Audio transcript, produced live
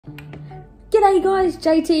G'day guys,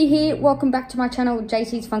 JT here. Welcome back to my channel,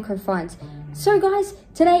 JT's Funko Finds. So guys,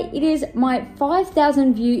 today it is my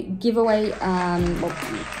 5,000 view giveaway,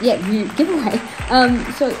 view giveaway.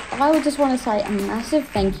 So I would just want to say a massive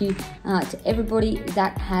thank you to everybody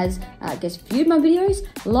that has, viewed my videos,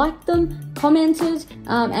 liked them, commented,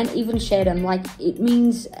 and even shared them. Like, it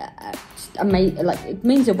means amazing. Like, it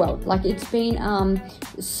means the world. Like, it's been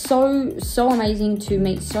so amazing to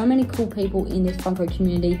meet so many cool people in this Funko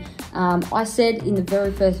community. I said in the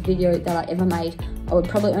very first video that I ever made, I would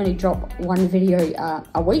probably only drop one video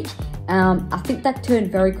a week. I think that turned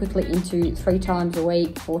very quickly into 3 times a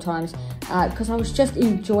week, 4 times, because I was just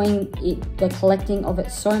enjoying it, the collecting of it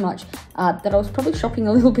so much, that I was probably shopping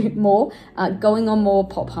a little bit more, going on more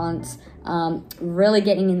pop hunts, really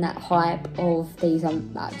getting in that hype of these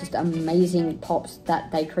just amazing pops that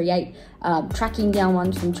they create, tracking down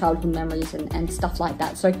ones from childhood memories and stuff like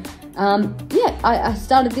that. So yeah, I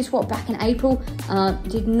started this back in April.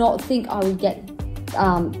 Did not think I would get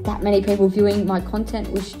that many people viewing my content,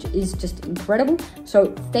 which is just incredible.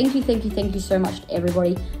 So thank you so much to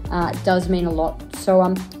everybody. It does mean a lot. So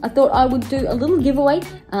I thought I would do a little giveaway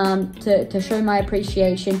to show my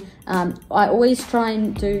appreciation. I always try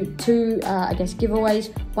and do 2 giveaways,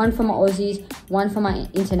 one for my Aussies, one for my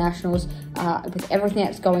internationals, with everything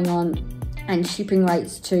that's going on and shipping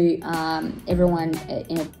rates to everyone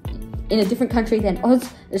in a different country than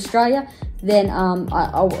Australia. Then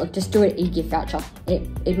I'll just do an e-gift voucher.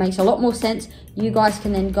 It makes a lot more sense. You guys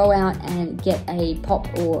can then go out and get a pop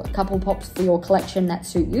or a couple pops for your collection that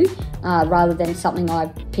suit you, rather than something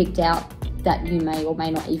I've picked out that you may or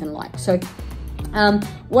may not even like. So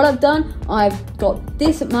what I've done, I've got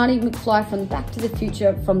this Marty McFly from Back to the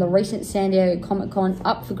Future from the recent San Diego Comic-Con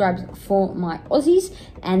up for grabs for my Aussies,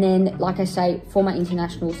 and then, like I say, for my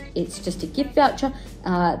internationals, it's just a gift voucher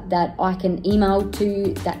that I can email to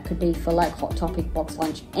you. That could be for like Hot Topic, Box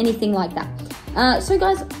Lunch, anything like that. So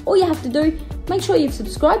guys, all you have to do, make sure you've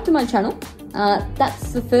subscribed to my channel.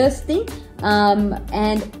 That's the first thing.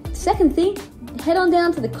 And second thing, head on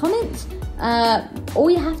down to the comments. All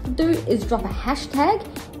you have to do is drop a hashtag.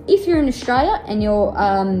 If you're in Australia and you're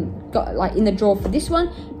in the draw for this one,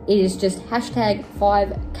 it is just hashtag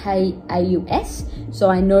 5KAUS. So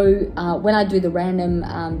I know when I do the random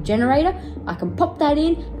generator, I can pop that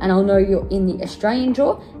in and I'll know you're in the Australian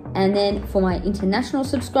draw. And then for my international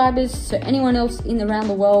subscribers, so anyone else around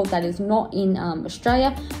the world that is not in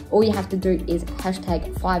Australia, all you have to do is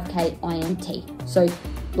hashtag 5KINT. So,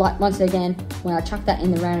 like, once again, when I chuck that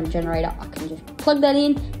in the random generator, I can just plug that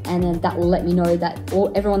in, and then that will let me know that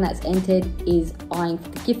everyone that's entered is eyeing for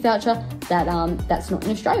the gift voucher that's not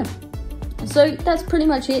in Australia. So that's pretty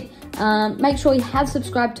much it. Make sure you have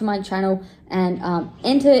subscribed to my channel and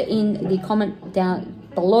enter in the comment down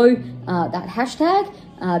below that hashtag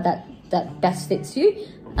that best fits you.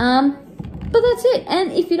 But that's it.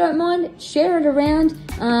 And if you don't mind, share it around.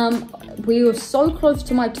 We were so close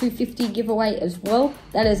to my 250 giveaway as well.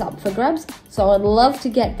 That is up for grabs. So I'd love to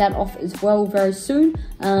get that off as well very soon.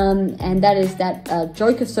 And that is that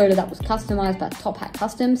Joker soda that was customized by Top Hat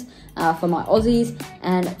Customs for my Aussies,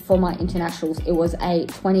 and for my internationals, it was a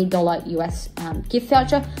 $20 US gift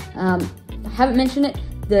voucher. I haven't mentioned it.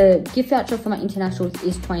 The gift voucher for my internationals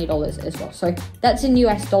is $20 as well. So that's in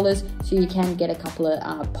US dollars, so you can get a couple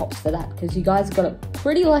of pops for that, because you guys got it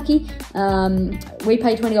pretty lucky. We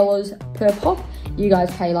pay $20 per pop. You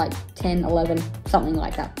guys pay like 10, 11, something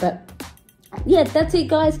like that. But yeah, that's it,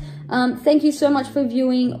 guys. Thank you so much for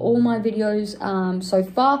viewing all my videos so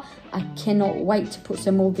far. I cannot wait to put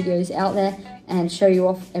some more videos out there and show you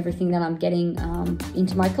off everything that I'm getting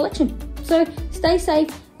into my collection. So stay safe.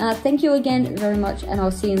 Thank you again very much, and I'll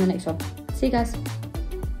see you in the next one. See you guys.